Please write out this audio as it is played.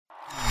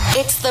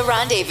It's The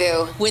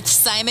Rendezvous with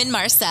Simon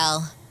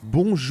Marcel.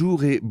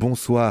 Bonjour et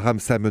bonsoir, I'm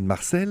Simon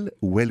Marcel.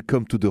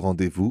 Welcome to The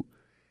Rendezvous.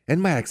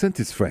 And my accent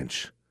is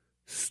French.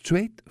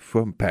 Straight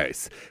from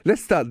Paris.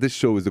 Let's start this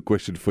show with a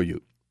question for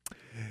you.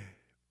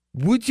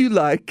 Would you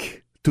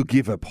like to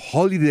give up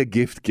holiday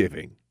gift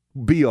giving?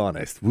 Be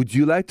honest. Would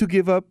you like to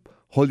give up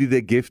holiday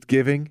gift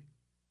giving?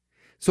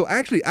 So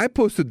actually, I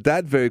posted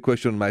that very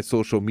question on my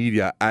social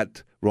media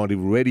at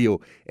Rendezvous Radio.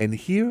 And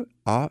here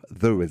are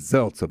the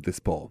results of this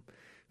poll.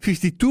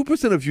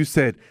 52% of you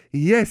said,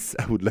 yes,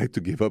 I would like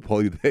to give up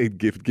holiday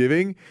gift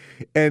giving.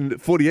 And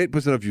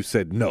 48% of you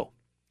said no.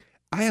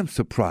 I am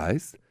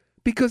surprised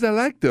because I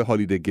like the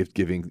holiday gift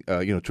giving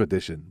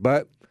tradition.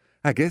 But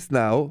I guess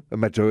now a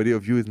majority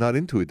of you is not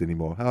into it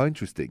anymore. How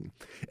interesting.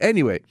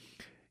 Anyway,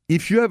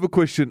 if you have a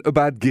question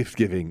about gift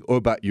giving or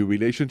about your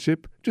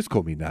relationship, just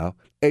call me now.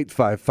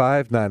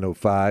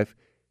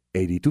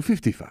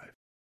 855-905-8255.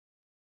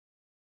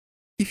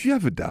 If you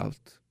have a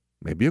doubt,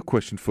 maybe a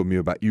question for me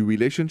about your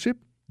relationship,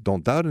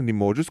 don't doubt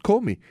anymore. Just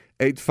call me.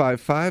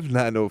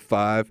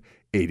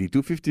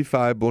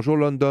 855-905-8255. Bonjour,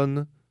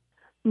 London.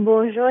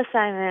 Bonjour,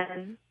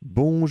 Simon.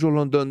 Bonjour,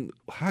 London.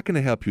 How can I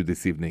help you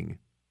this evening?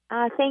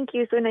 Thank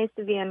you. So nice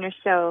to be on your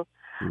show.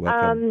 You're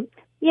welcome.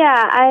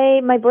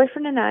 My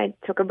boyfriend and I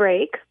took a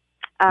break.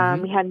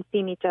 We hadn't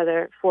seen each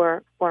other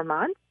for 4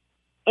 months.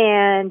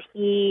 And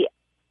he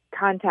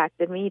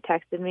contacted me, he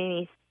texted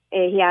me,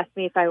 and he asked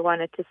me if I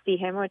wanted to see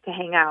him or to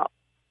hang out.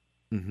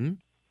 Mm-hmm.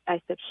 I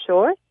said,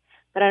 sure.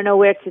 But I don't know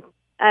where to,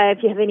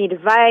 if you have any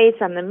advice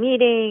on the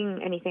meeting,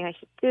 anything I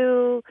should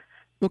do.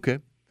 Okay.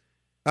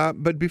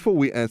 But before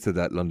we answer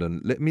that,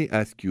 London, let me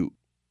ask you,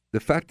 the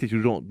fact that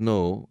you don't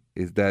know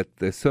is that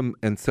there's some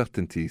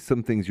uncertainty,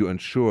 some things you're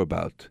unsure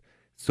about.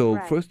 So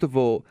Right. First of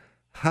all,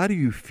 how do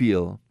you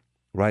feel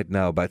right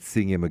now about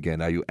seeing him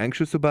again? Are you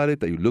anxious about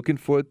it? Are you looking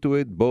forward to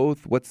it?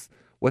 Both? What's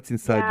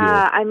inside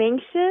I'm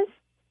anxious,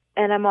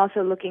 and I'm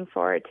also looking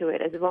forward to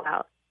it as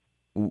well.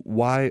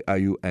 Why are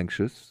you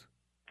anxious?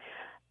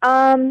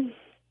 Because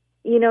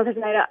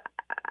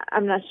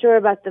I'm not sure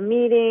about the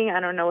meeting. I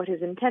don't know what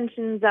his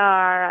intentions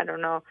are. I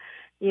don't know,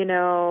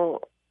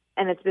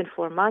 and it's been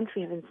 4 months.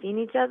 We haven't seen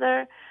each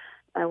other.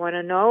 I want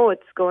to know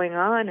what's going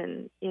on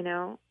and.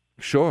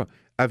 Sure.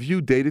 Have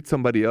you dated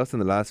somebody else in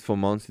the last 4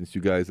 months since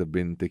you guys have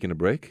been taking a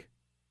break?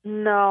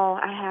 No,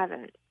 I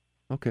haven't.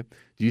 Okay.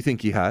 Do you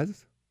think he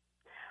has?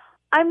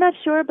 I'm not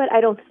sure, but I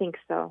don't think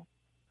so.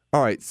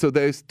 All right, so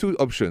there's two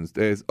options.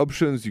 There's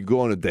options you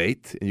go on a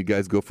date and you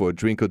guys go for a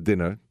drink or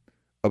dinner,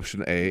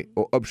 option A,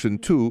 or option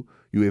 2,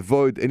 you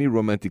avoid any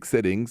romantic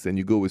settings and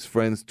you go with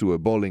friends to a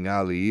bowling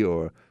alley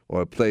or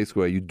a place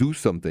where you do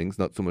some things,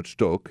 not so much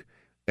talk,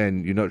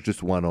 and you're not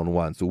just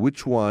one-on-one. So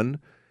which one,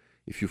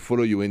 if you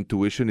follow your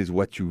intuition, is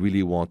what you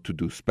really want to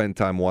do? Spend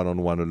time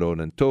one-on-one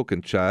alone and talk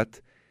and chat,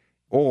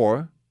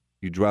 or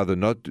you'd rather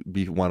not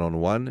be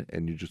one-on-one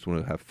and you just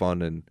want to have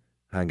fun and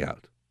hang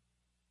out?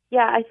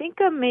 Yeah, I think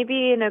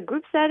maybe in a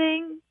group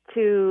setting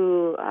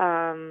to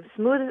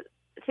smooth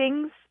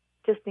things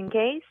just in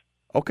case.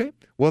 Okay.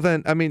 Well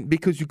then,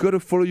 because you got to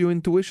follow your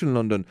intuition,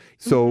 London.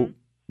 So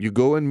you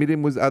go and meet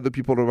him with other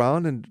people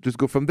around and just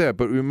go from there.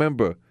 But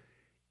remember,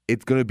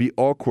 it's going to be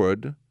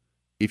awkward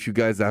if you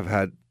guys have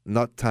had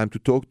not time to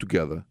talk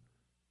together.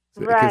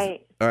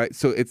 Right. All right.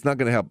 So it's not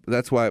going to help.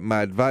 That's why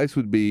my advice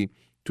would be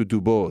to do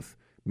both.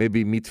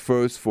 Maybe meet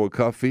first for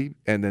coffee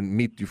and then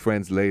meet your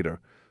friends later.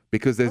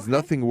 Because there's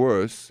nothing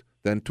worse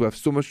than to have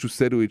so much to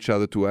say to each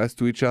other, to ask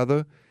to each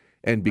other.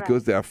 And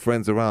because there are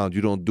friends around, you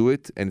don't do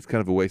it. And it's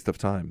kind of a waste of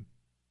time.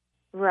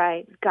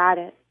 Right. Got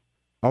it.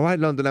 All right,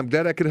 London. I'm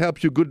glad I could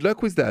help you. Good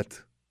luck with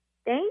that.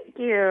 Thank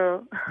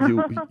you.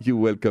 You're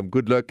welcome.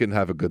 Good luck and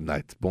have a good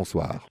night.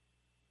 Bonsoir.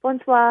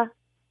 Bonsoir.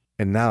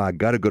 And now I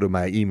got to go to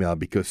my email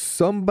because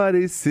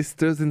somebody's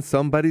sisters and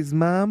somebody's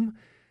mom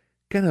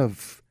kind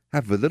of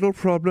have a little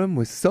problem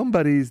with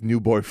somebody's new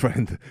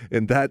boyfriend.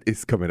 And that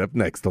is coming up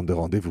next on The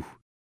Rendezvous.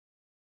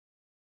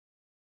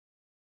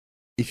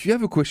 If you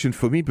have a question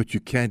for me but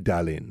you can't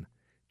dial in,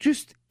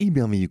 just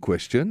email me your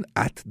question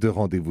at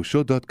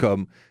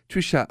therendezvousshow.com.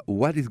 Trisha,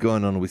 what is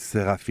going on with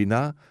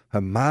Serafina,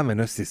 her mom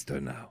and her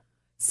sister now?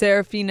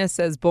 Serafina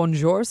says,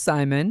 Bonjour,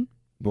 Simon.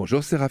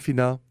 Bonjour,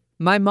 Serafina.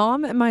 My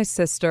mom and my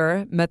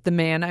sister met the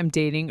man I'm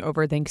dating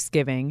over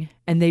Thanksgiving,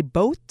 and they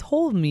both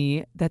told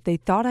me that they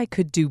thought I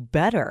could do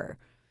better.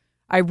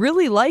 I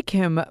really like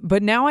him,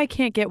 but now I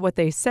can't get what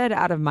they said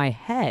out of my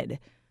head.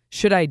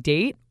 Should I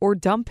date or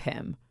dump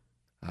him?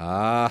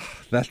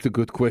 That's a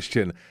good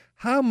question.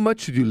 How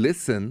much should you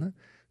listen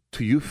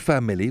to your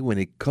family when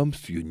it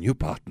comes to your new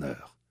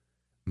partner?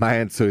 My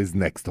answer is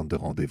next on The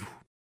Rendezvous.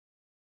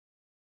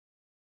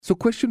 So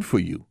question for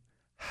you.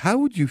 How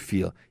would you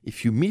feel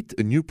if you meet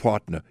a new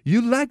partner,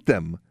 you like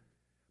them,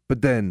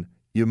 but then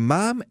your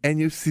mom and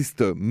your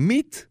sister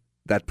meet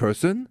that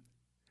person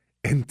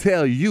and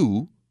tell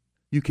you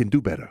you can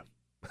do better?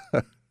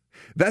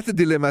 That's the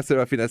dilemma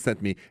Serafina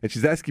sent me. And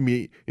she's asking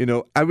me,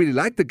 I really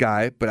like the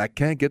guy, but I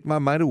can't get my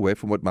mind away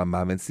from what my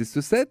mom and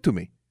sister said to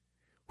me.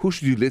 Who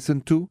should you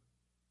listen to?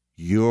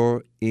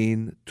 Your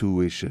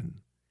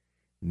intuition.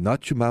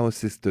 not your mom or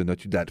sister,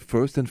 not your dad.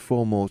 First and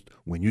foremost,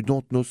 when you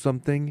don't know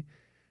something,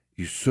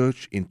 you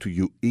search into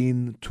your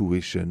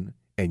intuition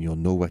and you'll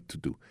know what to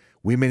do.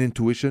 Women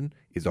intuition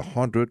is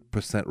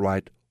 100%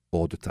 right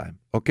all the time.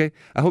 Okay?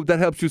 I hope that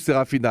helps you,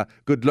 Serafina.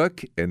 Good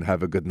luck and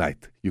have a good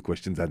night. Your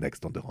questions are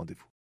next on the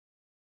rendezvous.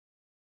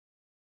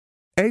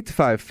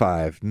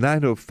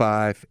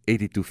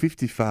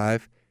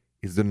 855-905-8255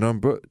 is the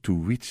number to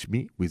reach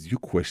me with your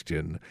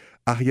question.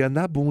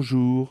 Ariana,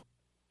 bonjour.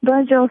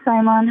 Bonjour,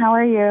 Simon. How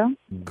are you?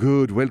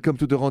 Good. Welcome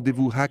to the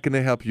rendezvous. How can I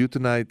help you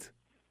tonight?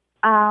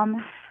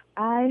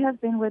 I have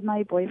been with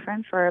my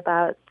boyfriend for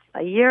about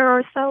a year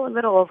or so, a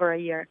little over a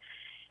year.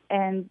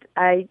 And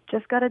I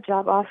just got a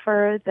job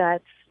offer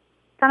that's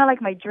kind of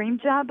like my dream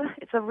job.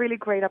 It's a really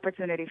great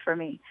opportunity for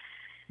me.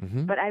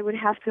 Mm-hmm. But I would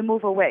have to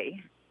move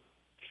away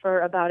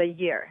for about a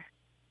year.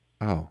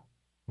 Oh,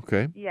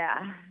 okay.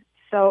 Yeah.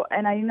 So,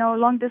 and I know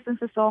long distance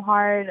is so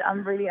hard.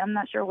 I'm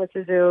not sure what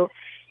to do,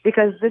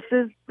 because this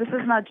is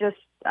not just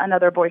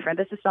another boyfriend.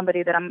 This is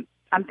somebody that I'm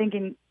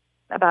thinking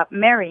about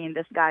marrying.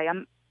 This guy.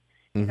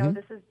 You know,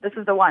 this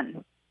is the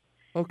one.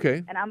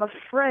 Okay. And I'm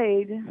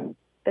afraid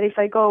that if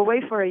I go away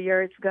for a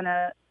year, it's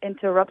gonna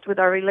interrupt with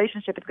our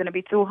relationship. It's gonna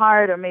be too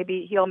hard, or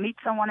maybe he'll meet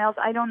someone else.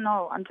 I don't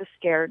know. I'm just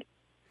scared.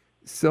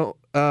 So,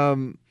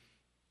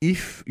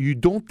 if you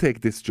don't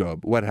take this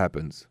job, what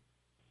happens?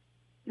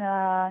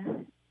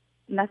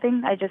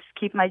 Nothing. I just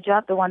keep my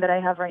job, the one that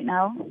I have right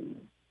now.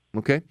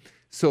 Okay.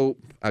 So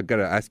I got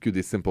to ask you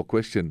this simple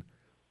question.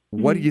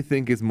 What do you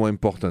think is more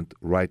important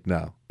right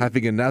now?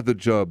 Having another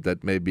job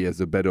that maybe has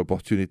a better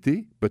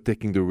opportunity, but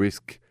taking the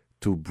risk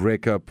to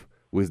break up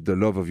with the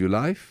love of your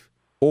life?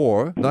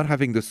 Or not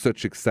having the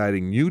such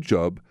exciting new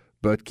job,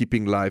 but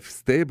keeping life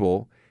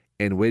stable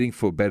and waiting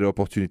for a better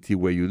opportunity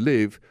where you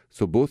live,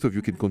 so both of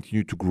you can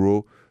continue to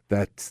grow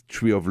that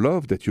tree of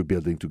love that you're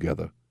building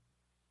together?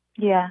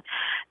 Yeah.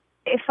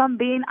 If I'm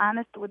being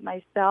honest with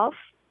myself,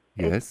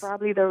 Yes. it's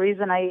probably the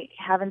reason I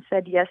haven't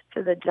said yes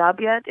to the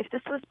job yet. If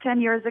this was 10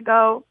 years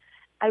ago,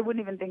 I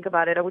wouldn't even think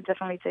about it. I would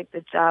definitely take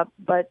the job.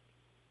 But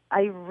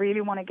I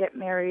really want to get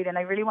married, and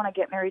I really want to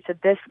get married to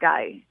this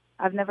guy.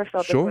 I've never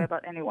felt this way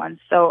about anyone.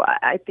 So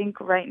I think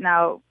right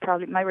now,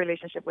 probably my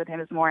relationship with him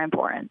is more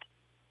important.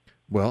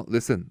 Well,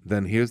 listen,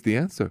 then here's the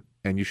answer.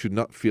 And you should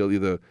not feel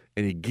either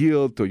any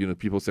guilt or,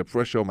 people say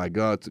pressure, oh my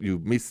God, you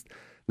missed.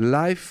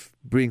 Life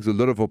brings a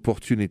lot of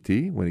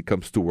opportunity when it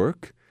comes to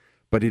work,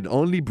 but it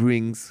only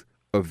brings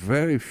a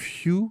very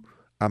few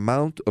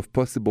amount of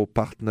possible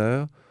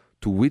partner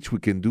to which we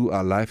can do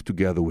our life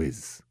together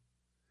with.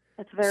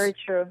 That's very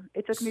true.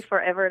 It took me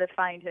forever to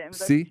find him.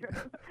 That's See? true.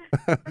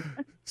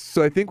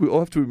 So I think we all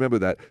have to remember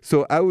that.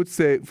 So I would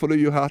say follow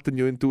your heart and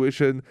your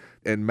intuition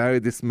and marry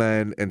this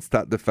man and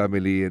start the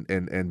family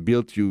and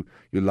build your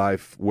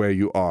life where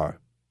you are.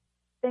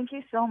 Thank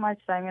you so much,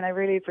 Simon. I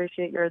really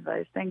appreciate your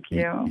advice. Thank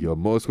you. You're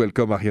most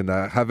welcome,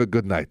 Ariana. Have a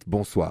good night.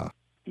 Bonsoir.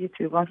 You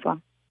too.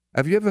 Bonsoir.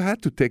 Have you ever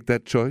had to take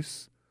that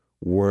choice?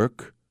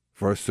 Work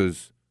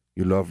versus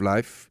your love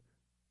life?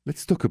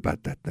 Let's talk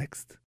about that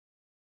next.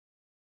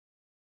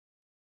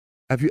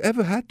 Have you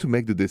ever had to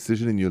make the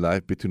decision in your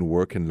life between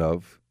work and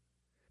love?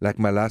 Like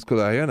my last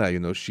caller,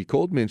 Ariana, she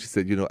called me and she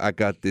said, I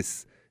got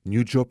this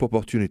new job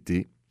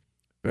opportunity.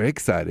 Very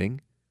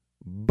exciting.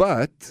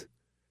 But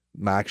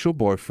my actual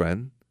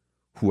boyfriend,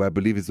 who I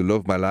believe is the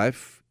love of my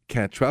life,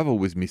 can't travel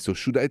with me. So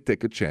should I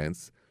take a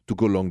chance to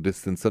go long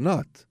distance or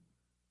not?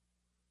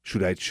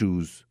 Should I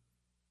choose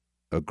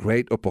a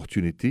great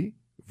opportunity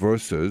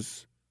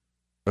versus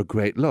a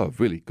great love,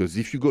 really? Because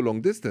if you go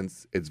long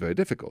distance, it's very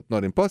difficult.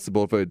 Not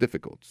impossible, very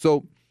difficult.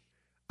 So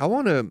I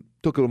want to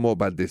talk a little more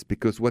about this,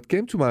 because what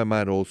came to my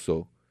mind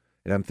also,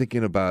 and I'm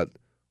thinking about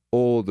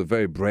all the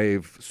very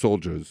brave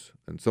soldiers,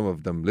 and some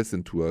of them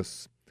listen to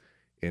us,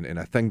 and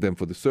I thank them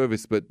for the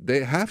service, but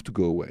they have to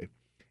go away.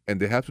 And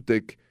they have to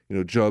take,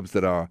 jobs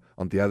that are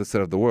on the other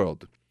side of the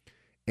world.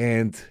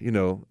 And,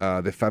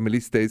 their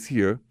family stays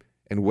here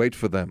and wait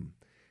for them.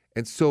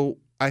 And so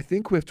I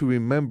think we have to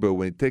remember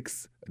when it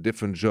takes a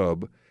different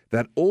job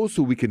that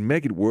also we can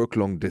make it work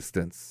long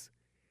distance.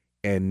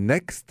 And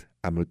next,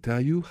 I'm going to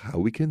tell you how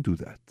we can do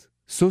that.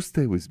 So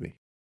stay with me.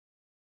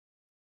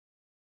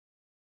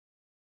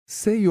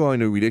 Say you are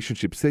in a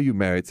relationship, say you're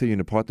married, say you're in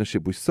a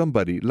partnership with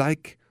somebody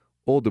like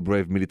all the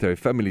brave military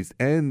families,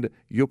 and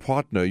your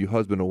partner, your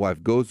husband or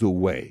wife, goes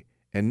away,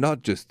 and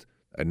not just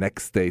a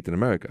next state in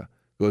America,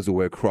 goes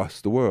away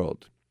across the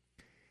world,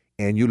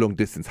 and you long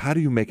distance. How do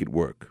you make it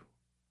work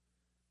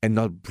and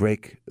not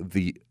break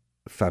the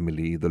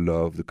family, the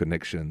love, the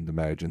connection, the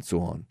marriage, and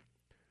so on?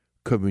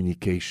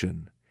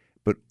 Communication,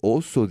 but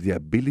also the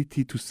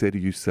ability to say to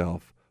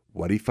yourself,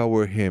 what if I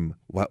were him?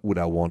 What would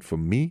I want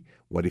from me?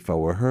 What if I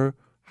were her?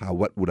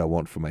 What would I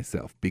want for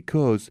myself?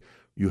 Because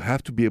you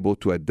have to be able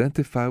to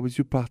identify with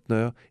your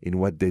partner in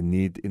what they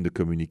need in the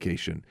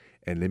communication.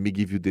 And let me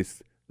give you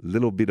this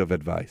little bit of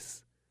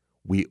advice.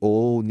 We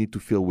all need to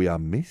feel we are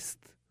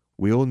missed.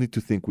 We all need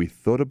to think we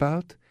thought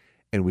about,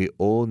 and we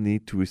all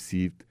need to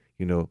receive,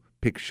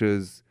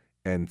 pictures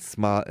and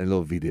smile and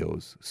little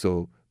videos.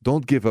 So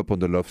Don't give up on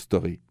the love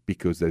story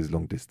because there's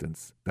long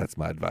distance. That's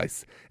my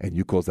advice. And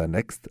you calls are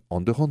next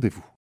on the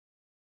rendezvous.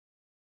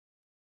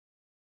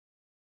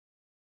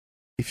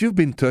 If you've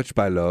been touched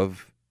by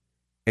love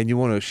and you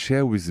want to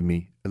share with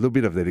me a little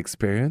bit of that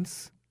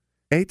experience,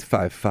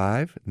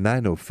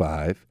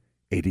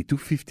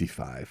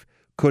 855-905-8255.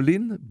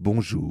 Colin,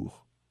 bonjour.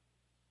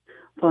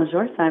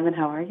 Bonjour, Simon.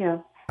 How are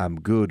you? I'm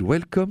good.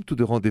 Welcome to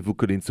the rendezvous,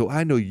 Colin. So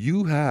I know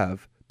you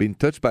have been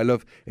touched by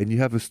love and you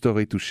have a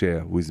story to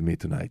share with me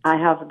tonight. I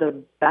have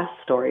the best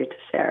story to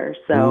share.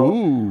 So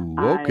Ooh,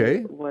 okay.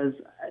 it was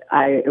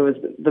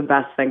the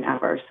best thing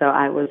ever. So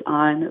I was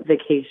on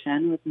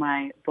vacation with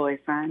my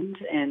boyfriend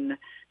in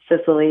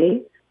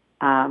Sicily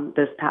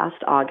this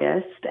past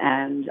August,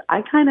 and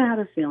I kind of had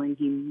a feeling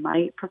he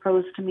might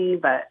propose to me,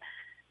 but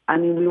I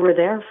mean, we were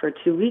there for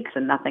 2 weeks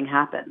and nothing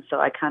happened. So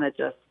I kind of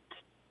just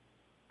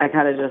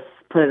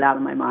put it out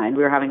of my mind.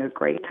 We were having a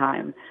great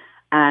time.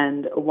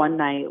 And one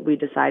night we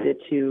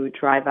decided to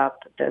drive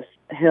up this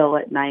hill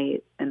at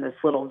night in this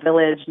little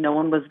village. No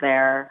one was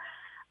there.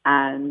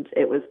 And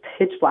it was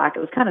pitch black. It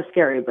was kind of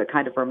scary, but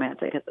kind of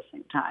romantic at the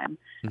same time.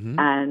 Mm-hmm.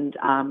 And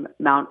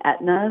Mount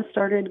Etna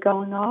started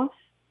going off.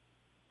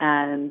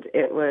 And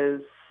it was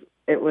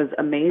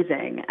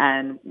amazing.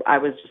 And I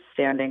was just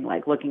standing,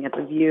 like, looking at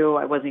the view.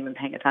 I wasn't even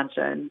paying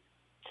attention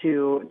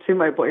to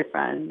my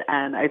boyfriend.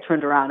 And I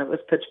turned around. It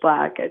was pitch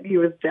black. And he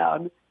was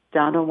down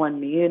on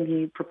one knee, and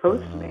he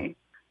proposed to me.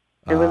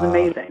 It was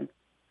amazing.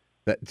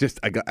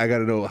 I got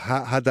to know,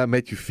 how that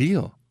made you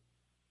feel?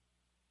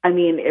 I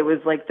mean, it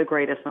was like the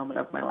greatest moment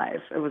of my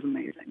life. It was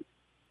amazing.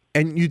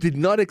 And you did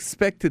not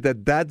expect it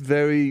at that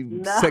very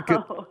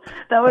second? No,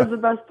 that was the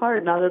best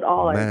part. Not at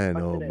all. I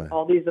expected man. it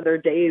all these other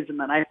days, and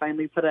then I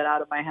finally put it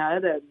out of my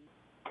head, and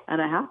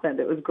it happened.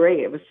 It was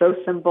great. It was so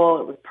simple.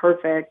 It was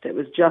perfect. It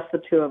was just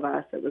the two of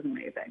us. It was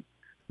amazing.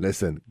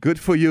 Listen, good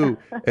for you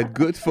and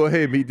good for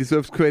him. He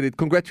deserves credit.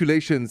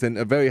 Congratulations and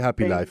a very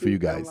happy life for you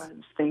guys. So much.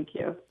 Thank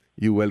you.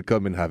 You're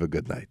welcome and have a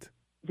good night.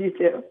 You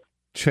too.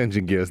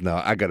 Changing gears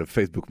now, I got a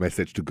Facebook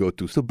message to go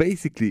to. So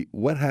basically,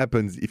 what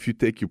happens if you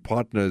take your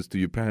partners to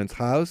your parents'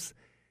 house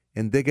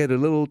and they get a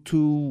little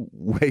too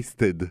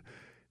wasted?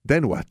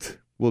 Then what?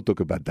 We'll talk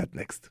about that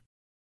next.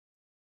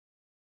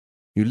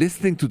 You're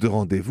listening to The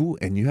Rendezvous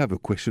and you have a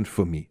question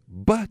for me,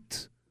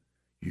 but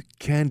you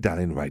can dial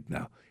in right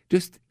now.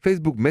 Just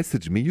Facebook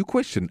message me your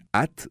question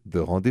at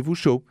The Rendezvous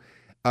Show.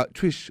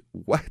 Trish,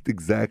 what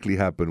exactly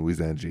happened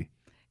with Angie?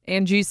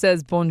 Angie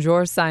says,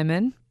 Bonjour,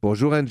 Simon.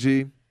 Bonjour,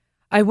 Angie.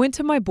 I went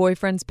to my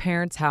boyfriend's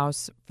parents'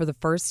 house for the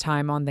first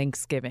time on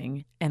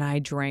Thanksgiving, and I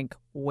drank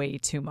way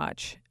too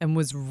much and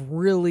was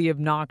really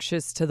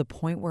obnoxious to the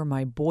point where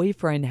my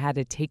boyfriend had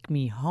to take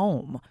me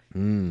home.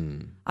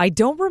 I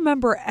don't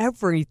remember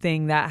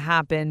everything that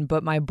happened,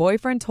 but my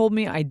boyfriend told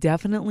me I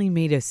definitely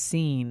made a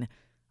scene.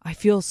 I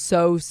feel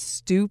so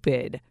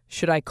stupid.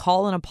 Should I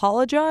call and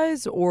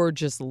apologize or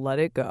just let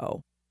it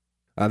go?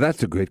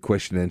 That's a great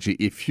question, Angie.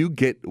 If you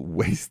get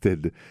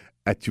wasted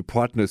at your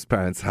partner's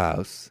parents'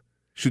 house,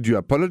 should you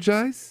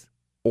apologize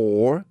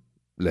or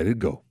let it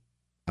go?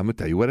 I'm going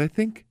to tell you what I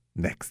think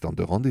next on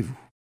The Rendezvous.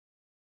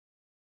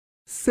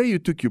 Say you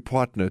took your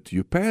partner to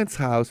your parents'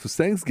 house for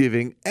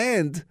Thanksgiving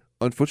and,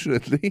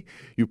 unfortunately,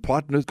 your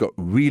partners got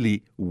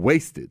really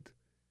wasted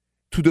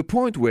to the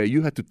point where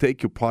you had to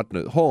take your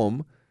partner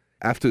home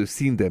after the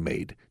scene they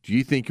made. Do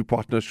you think your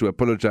partner should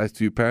apologize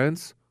to your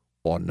parents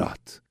or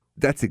not?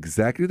 That's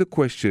exactly the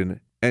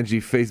question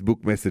Angie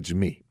Facebook messaged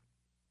me.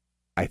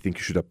 I think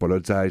you should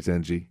apologize,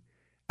 Angie.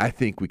 I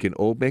think we can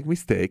all make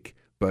mistakes,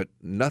 but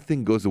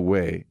nothing goes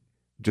away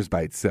just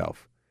by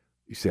itself.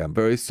 You say, I'm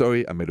very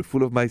sorry, I made a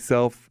fool of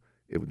myself.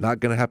 It was not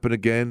going to happen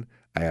again.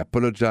 I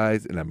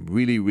apologize, and I'm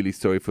really, really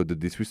sorry for the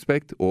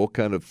disrespect or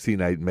kind of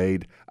scene I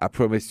made. I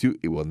promise you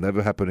it will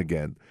never happen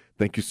again.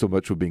 Thank you so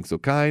much for being so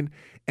kind.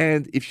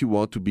 And if you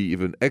want to be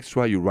even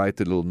extra, you write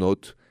a little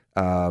note,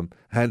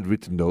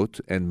 handwritten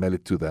note, and mail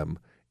it to them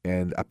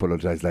and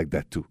apologize like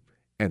that too.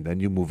 And then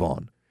you move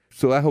on.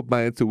 So I hope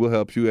my answer will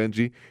help you,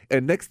 Angie.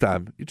 And next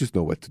time, you just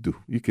know what to do.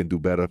 You can do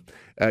better.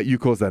 You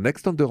call are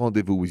next on The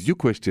Rendezvous with your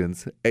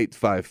questions,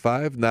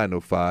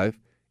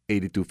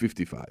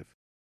 855-905-8255.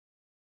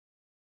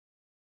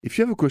 If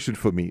you have a question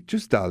for me,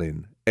 just dial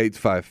in,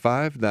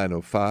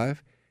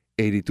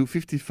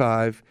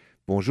 855-905-8255.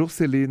 Bonjour,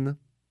 Céline.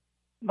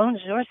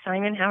 Bonjour,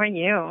 Simon. How are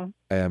you?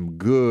 I am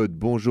good.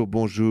 Bonjour,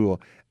 bonjour.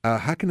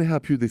 How can I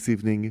help you this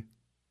evening?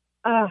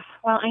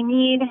 Well, I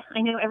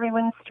know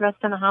everyone's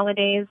stressed on the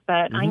holidays,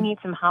 but I need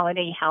some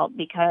holiday help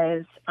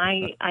because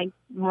I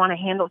want to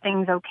handle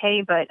things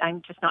okay, but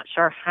I'm just not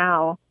sure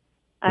how.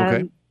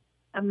 Okay.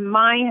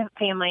 My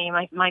family,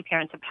 my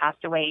parents have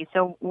passed away,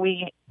 so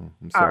we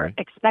are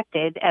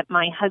expected at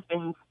my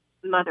husband's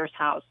mother's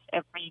house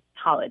every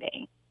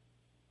holiday.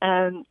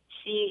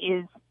 She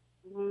is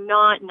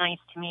not nice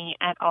to me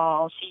at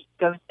all. She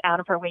goes out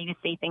of her way to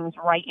say things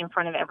right in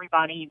front of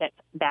everybody that's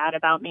bad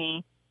about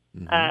me.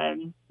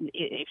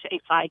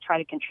 If I try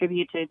to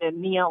contribute to the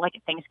meal, like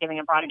at Thanksgiving,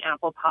 I brought an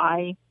apple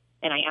pie,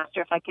 and I asked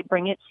her if I could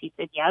bring it. She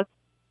said yes.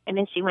 And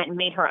then she went and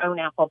made her own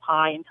apple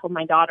pie and told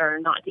my daughter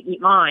not to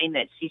eat mine,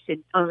 that she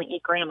should only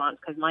eat grandma's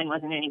because mine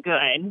wasn't any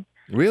good.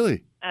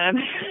 Really?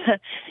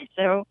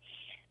 So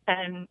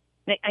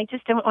I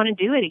just don't want to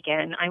do it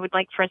again. I would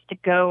like for us to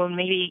go and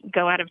maybe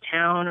go out of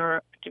town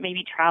or to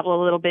maybe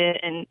travel a little bit.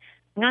 And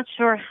I'm not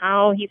sure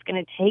how he's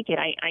going to take it.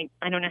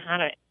 I don't know how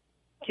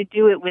to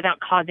do it without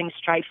causing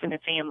strife in the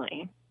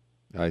family.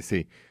 I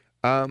see.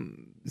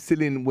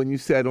 Celine, when you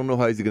say, I don't know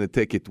how he's going to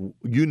take it,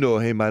 you know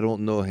him, I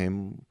don't know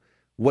him.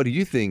 What do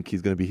you think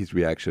is going to be his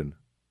reaction?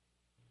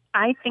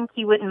 I think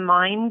he wouldn't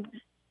mind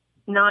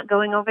not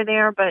going over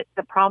there, but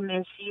the problem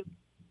is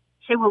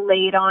she will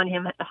lay it on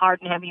him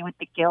hard and heavy with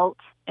the guilt,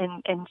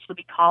 and she'll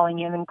be calling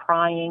him and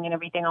crying and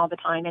everything all the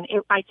time. And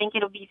I think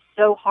it'll be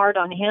so hard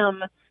on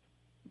him,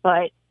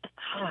 but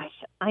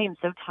gosh, I am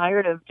so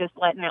tired of just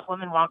letting that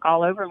woman walk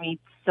all over me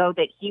so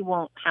that he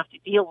won't have to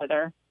deal with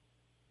her.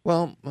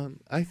 Well,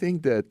 I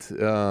think that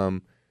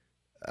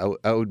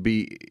I would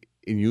be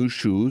in your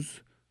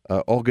shoes,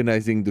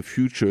 organizing the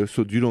future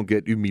so you don't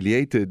get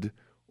humiliated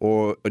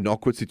or in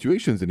awkward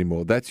situations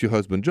anymore. That's your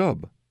husband's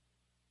job.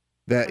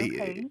 That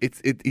Okay.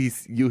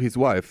 He's you, his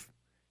wife,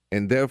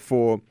 and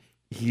therefore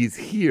he's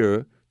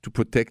here to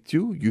protect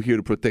you. You're here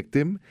to protect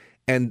him.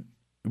 And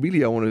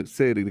really, I want to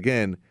say it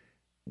again.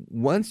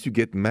 Once you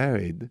get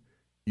married,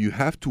 you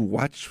have to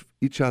watch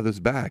each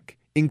other's back,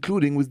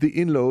 including with the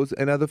in-laws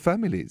and other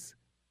families.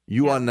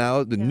 You are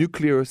now the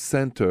nuclear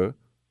center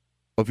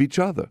of each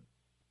other.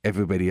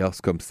 Everybody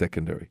else comes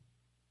secondary.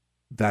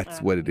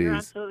 That's what it You're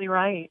is. absolutely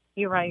right.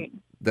 You're right.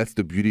 That's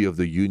the beauty of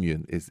the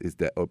union is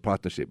that, or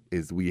partnership,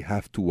 is we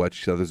have to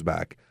watch each other's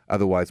back.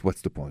 Otherwise,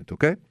 what's the point,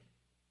 okay?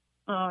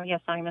 Oh, yes,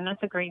 Simon.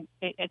 It's a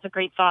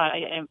great thought.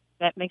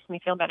 That makes me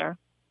feel better.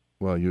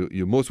 Well,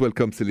 you're most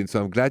welcome, Celine.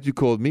 So I'm glad you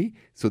called me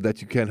so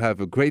that you can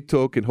have a great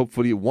talk and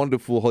hopefully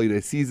wonderful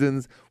holiday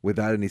seasons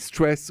without any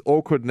stress,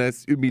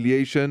 awkwardness,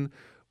 humiliation,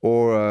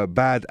 or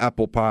bad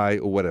apple pie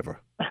or whatever.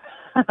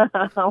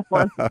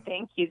 Well,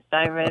 thank you,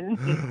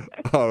 Simon.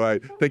 All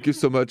right. Thank you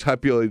so much.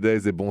 Happy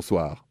holidays et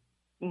bonsoir.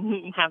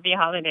 Happy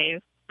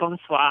holidays.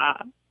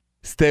 Bonsoir.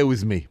 Stay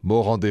with me.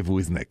 More Rendezvous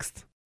is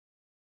next.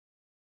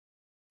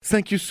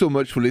 Thank you so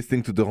much for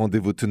listening to the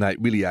Rendezvous tonight.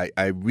 Really,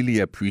 I really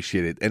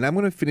appreciate it. And I'm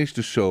going to finish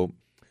the show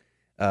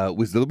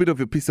with a little bit of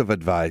a piece of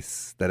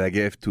advice that I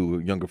gave to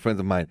younger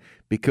friends of mine,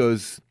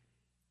 because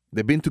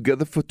they've been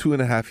together for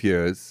 2.5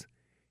 years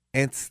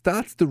and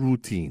starts the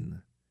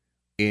routine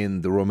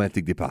in the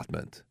romantic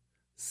department.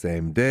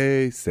 Same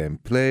day, same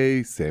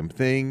place, same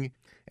thing.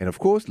 And of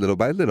course, little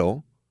by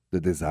little,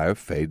 the desire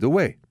fades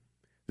away.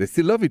 They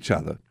still love each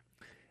other.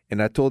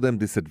 And I told them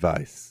this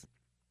advice.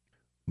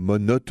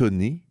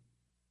 Monotony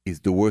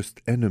is the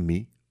worst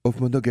enemy of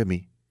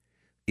monogamy.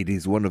 It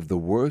is one of the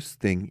worst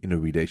things in a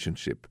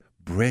relationship.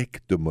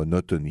 Break the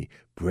monotony,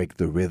 break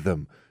the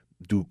rhythm,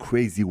 do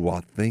crazy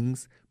wild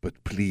things,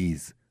 but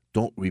please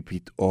don't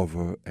repeat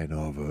over and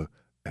over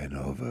and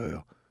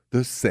over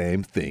the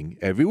same thing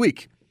every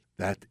week.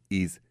 That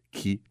is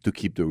key to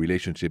keep the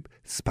relationship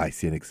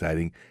spicy and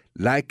exciting.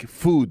 Like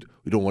food,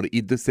 we don't want to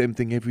eat the same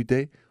thing every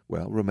day.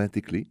 Well,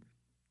 romantically,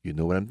 you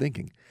know what I'm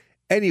thinking.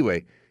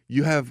 Anyway,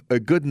 you have a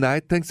good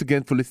night. Thanks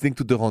again for listening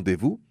to The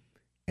Rendezvous,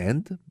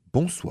 and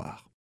bonsoir.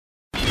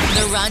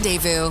 The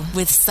Rendezvous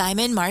with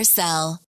Simon Marcel.